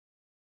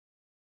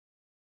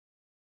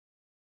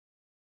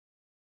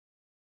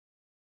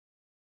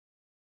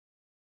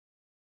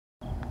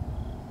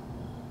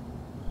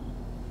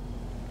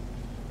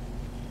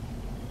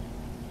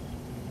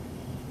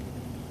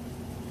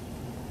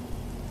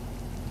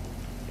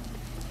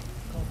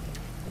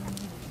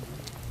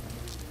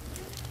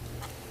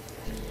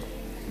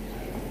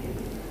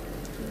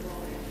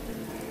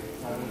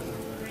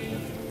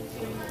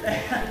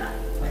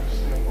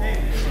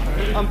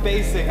I'm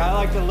basic. I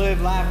like to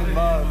live, laugh, and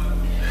love.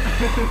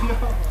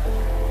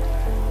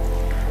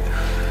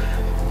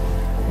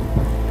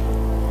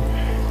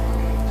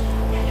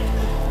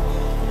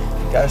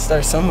 No. Gotta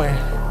start somewhere.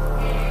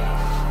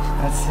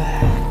 That's the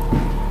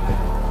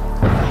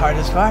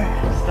hardest part.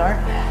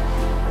 Start.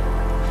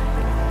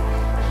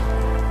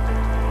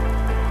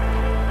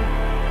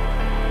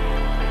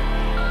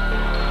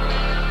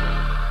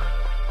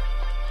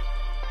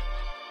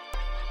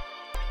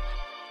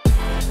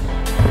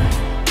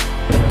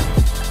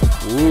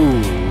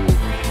 Ooh.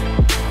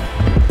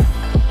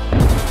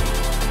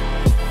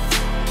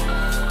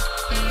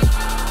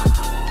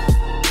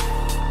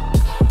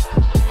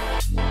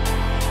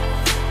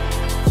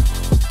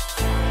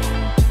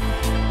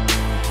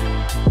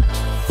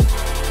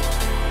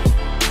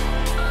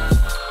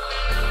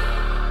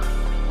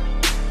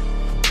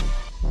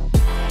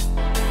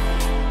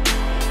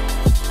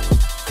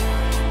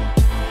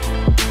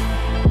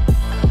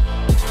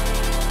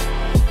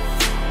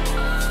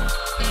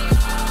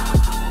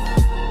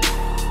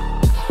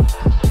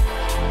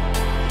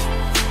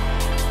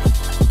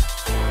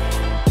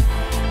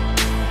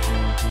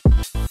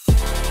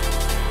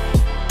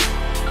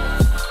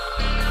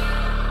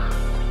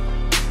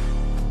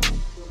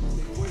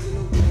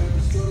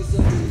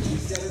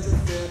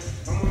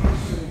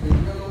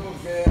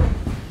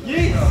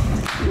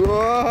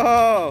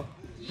 Whoa!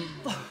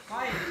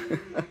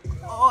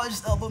 Oh, I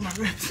just elbowed my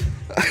ribs.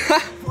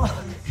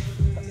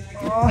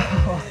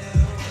 Oh.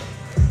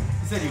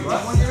 You said you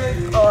what?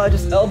 Oh, I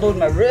just elbowed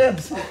my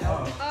ribs. Oh.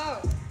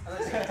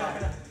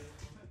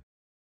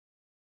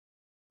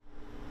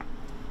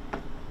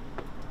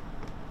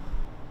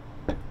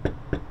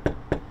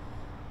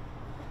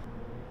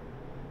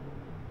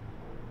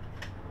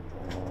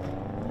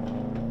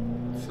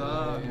 What's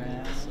up?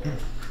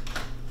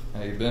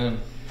 How you been?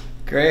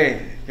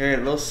 Great, great. A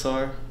little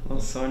sore,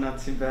 not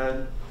too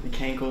bad. The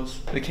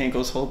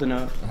cankle's holding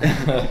up.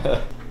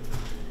 Got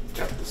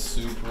the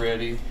soup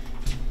ready.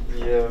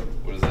 Yeah.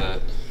 What is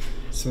that?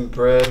 Some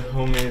bread,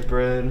 homemade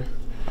bread.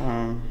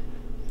 I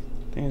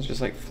think it's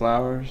just like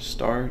flour,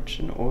 starch,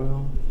 and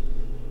oil,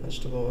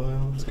 vegetable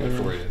oil. It's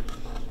good for you.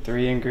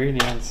 3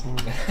 ingredients.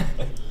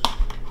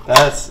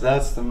 That's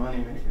the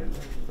money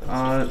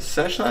maker.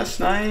 Session last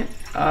night.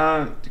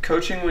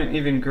 Coaching went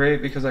even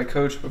great because I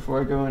coached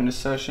before I go into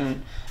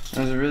session. It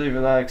was a really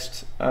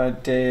relaxed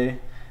day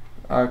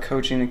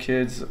coaching the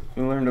kids.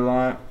 We learned a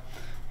lot,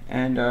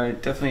 and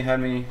it definitely had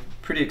me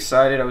pretty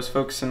excited. I was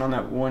focusing on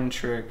that one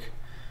trick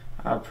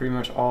pretty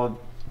much all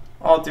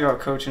throughout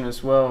coaching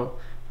as well.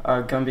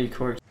 Gumby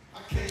cork.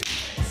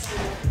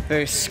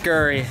 Very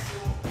scurry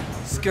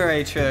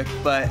trick,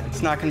 but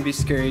it's not going to be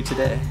scurry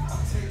today.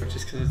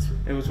 Just because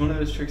it was one of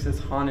those tricks that's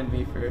haunted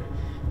me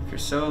for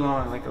so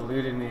long, like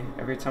eluded me.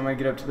 Every time I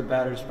get up to the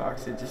batter's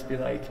box, it'd just be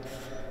like,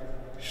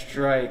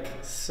 strike.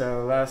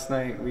 So last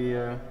night we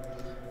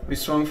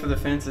swung for the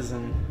fences,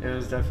 and it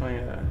was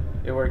definitely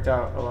it worked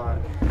out a lot.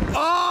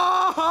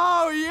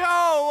 Oh,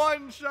 yo,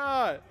 one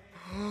shot.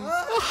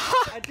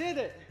 I did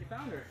it. You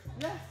found her.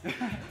 Yes.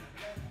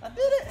 I did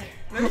it.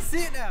 Let me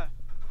see it now.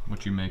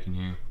 What you making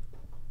here?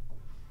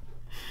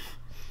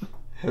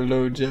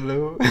 Hello,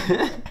 Jello.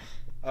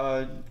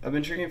 I've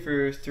been tricking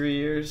for 3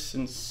 years,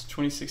 since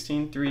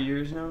 2016. 3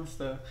 years now.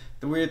 So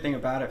the weird thing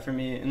about it for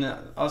me, and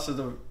also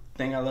the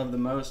thing I love the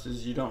most,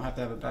 is you don't have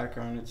to have a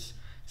background. It's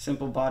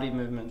simple body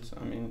movements.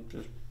 I mean,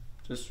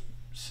 just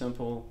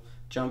simple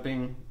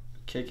jumping,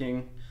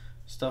 kicking,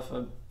 stuff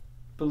I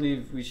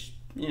believe we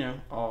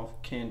all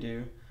can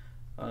do.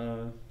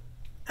 All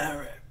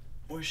right,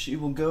 where she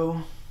will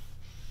go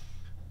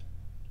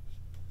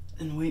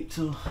and wait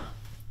till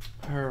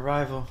her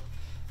arrival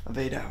of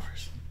 8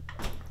 hours.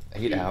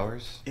 8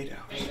 hours? 8 hours.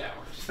 8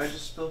 hours. Did I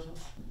just spill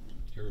something?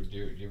 Do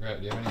you have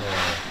any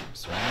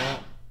saran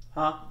wrap?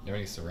 Huh? Do you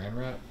have any saran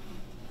wrap?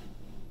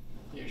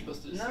 You're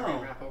supposed to just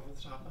saran wrap over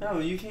the top of it. No,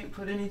 you can't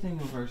put anything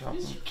over top of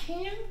it. Yes, you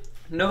can.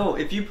 No,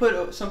 if you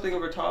put something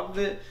over top of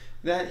it,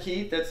 that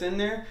heat that's in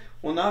there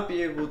will not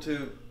be able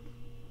to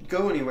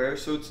go anywhere,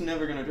 so it's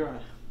never going to dry.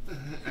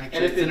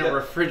 Actually, it's in a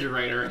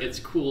refrigerator. It's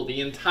cool.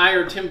 The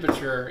entire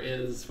temperature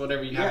is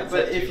whatever you have it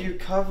set to. Yeah, but if you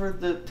cover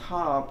the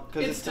top...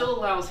 It still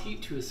allows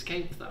heat to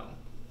escape, though.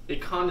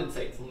 It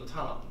condensates on the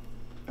top.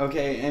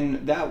 Okay,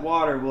 and that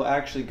water will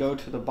actually go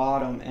to the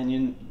bottom,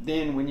 and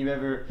then when you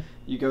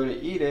go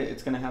to eat it,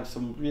 it's going to have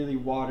some really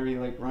watery,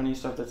 like runny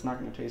stuff that's not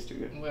going to taste too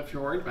good. Well, if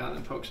you're worried about it,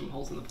 then poke some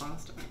holes in the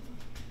plastic.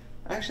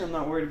 Actually, I'm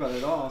not worried about it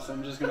at all, so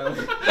I'm just going to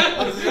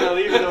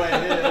leave it the way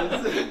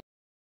it is.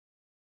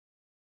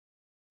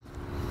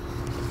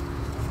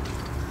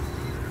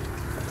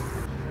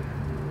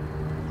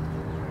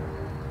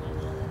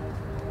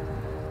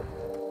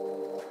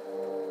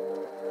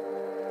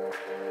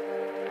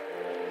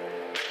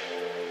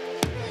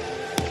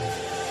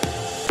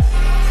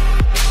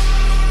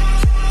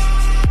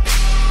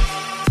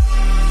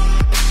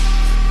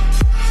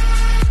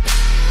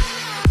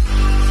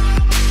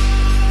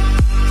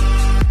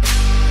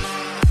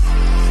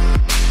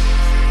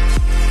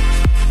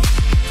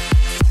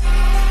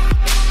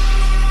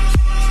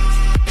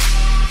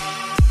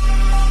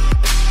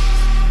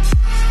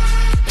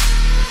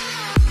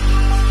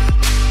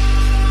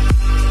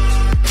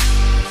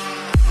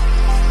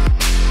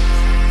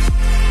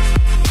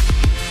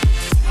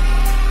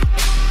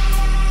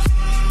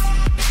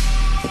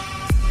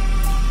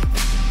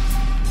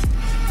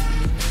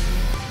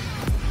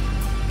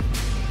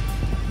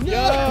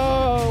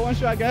 Yo, one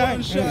shot gang.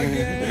 One shot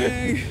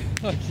gang.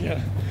 Fuck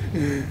yeah.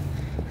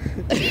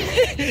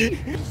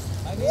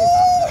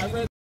 I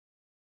read.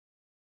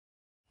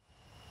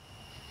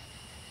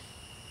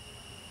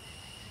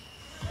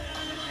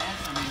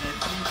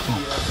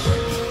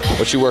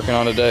 What you working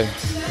on today?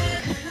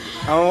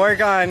 I'm gonna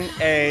work on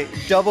a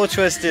double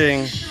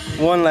twisting,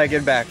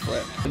 one-legged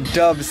backflip.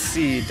 Dub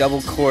C,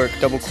 double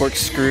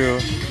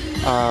corkscrew.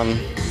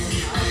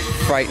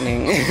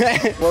 Frightening.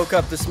 Woke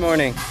up this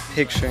morning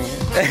picturing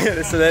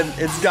it. So then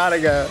it's gotta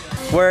go.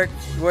 Work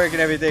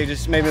and everything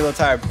just made me a little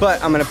tired.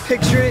 But I'm gonna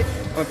picture it.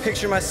 I'm gonna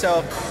picture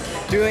myself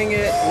doing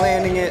it,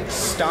 landing it,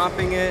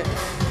 stopping it,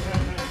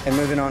 and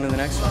moving on to the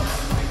next one.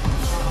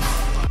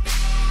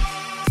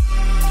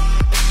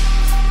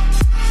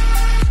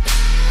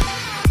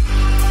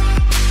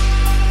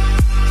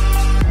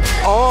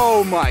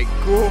 Oh my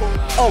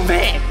god. Oh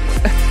man.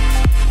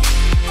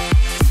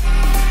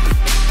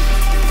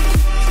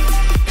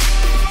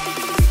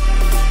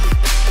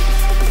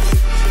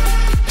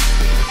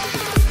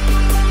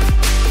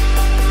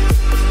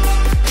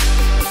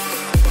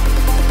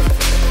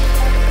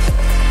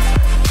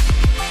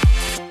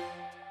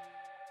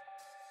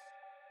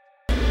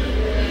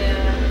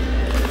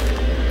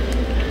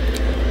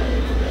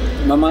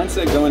 My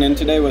mindset going in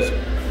today was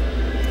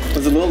a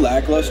little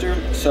lackluster,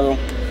 so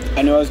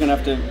I knew I was gonna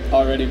have to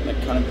already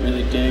like kind of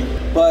really dig.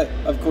 But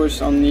of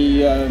course, on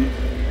the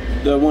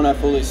one I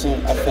fully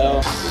sent, I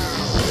fell.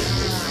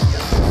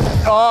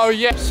 Oh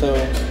yeah. So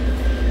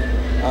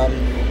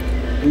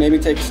maybe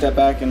take a step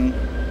back and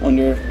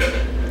wonder,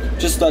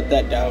 just let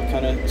that doubt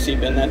kind of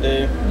seep in that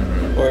day,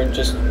 or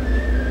just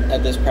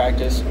at this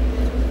practice.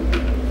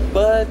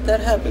 But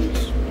that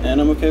happens,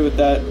 and I'm okay with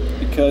that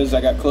because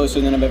I got closer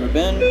than I've ever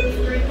been,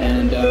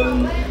 and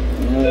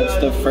you know, that's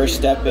the first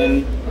step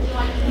in,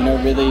 you know,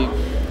 really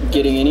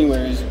getting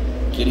anywhere is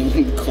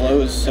getting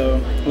close. So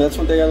that's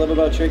one thing I love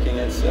about tricking.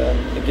 It's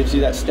it gives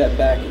you that step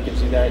back. It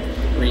gives you that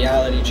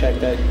reality check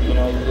that, you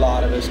know, a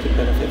lot of us could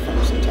benefit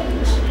from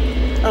sometimes.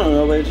 I don't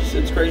know, but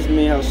it's crazy to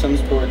me how some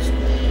sports,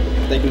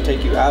 they can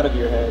take you out of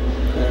your head,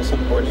 and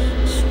some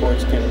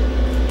sports can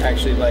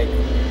actually, like,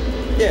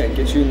 yeah,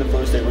 get you in the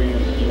flow state where you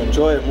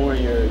enjoy it more.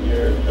 You're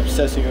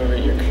obsessing over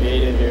it. You're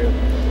creative. You're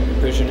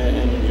pushing it,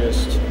 and you're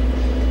just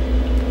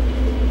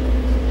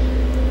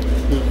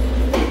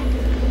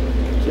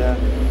yeah.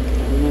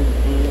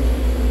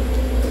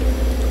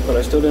 But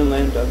I still didn't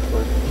land up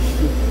for it.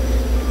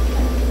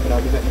 But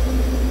I'll be back.